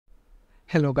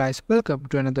Hello guys, welcome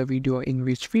to another video in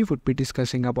which we would be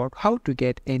discussing about how to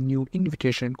get a new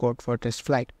invitation code for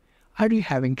TestFlight. Are you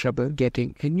having trouble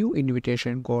getting a new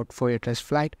invitation code for your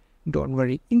TestFlight? Don't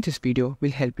worry, in this video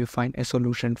we'll help you find a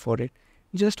solution for it.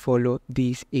 Just follow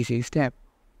these easy steps.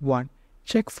 1.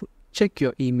 Check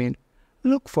your email.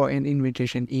 Look for an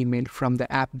invitation email from the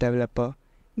app developer.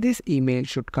 This email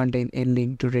should contain a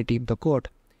link to redeem the code.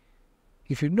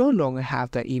 If you no longer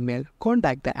have the email,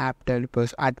 contact the app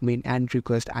developer's admin and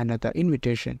request another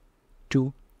invitation.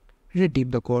 2.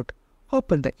 Redeem the code.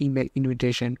 Open the email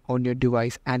invitation on your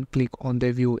device and click on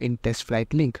the View in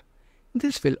TestFlight link.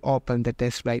 This will open the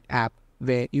TestFlight app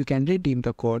where you can redeem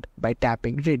the code by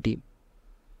tapping Redeem.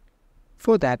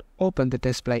 For that, open the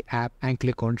TestFlight app and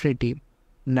click on Redeem.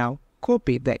 Now,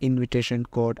 copy the invitation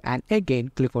code and again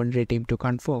click on Redeem to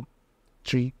confirm.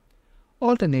 3.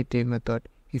 Alternative method.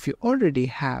 If you already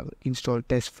have installed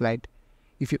TestFlight,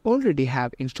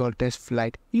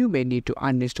 you may need to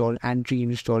uninstall and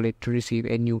reinstall it to receive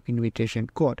a new invitation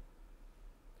code.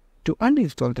 To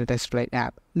uninstall the TestFlight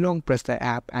app, long press the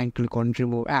app and click on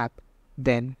Remove App,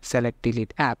 then select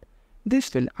Delete App.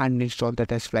 This will uninstall the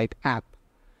TestFlight app.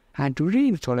 And to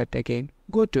reinstall it again,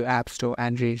 go to App Store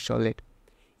and reinstall it.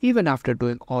 Even after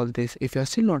doing all this, if you are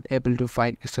still not able to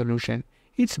find a solution,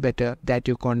 it's better that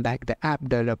you contact the app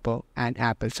developer and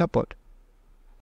Apple support.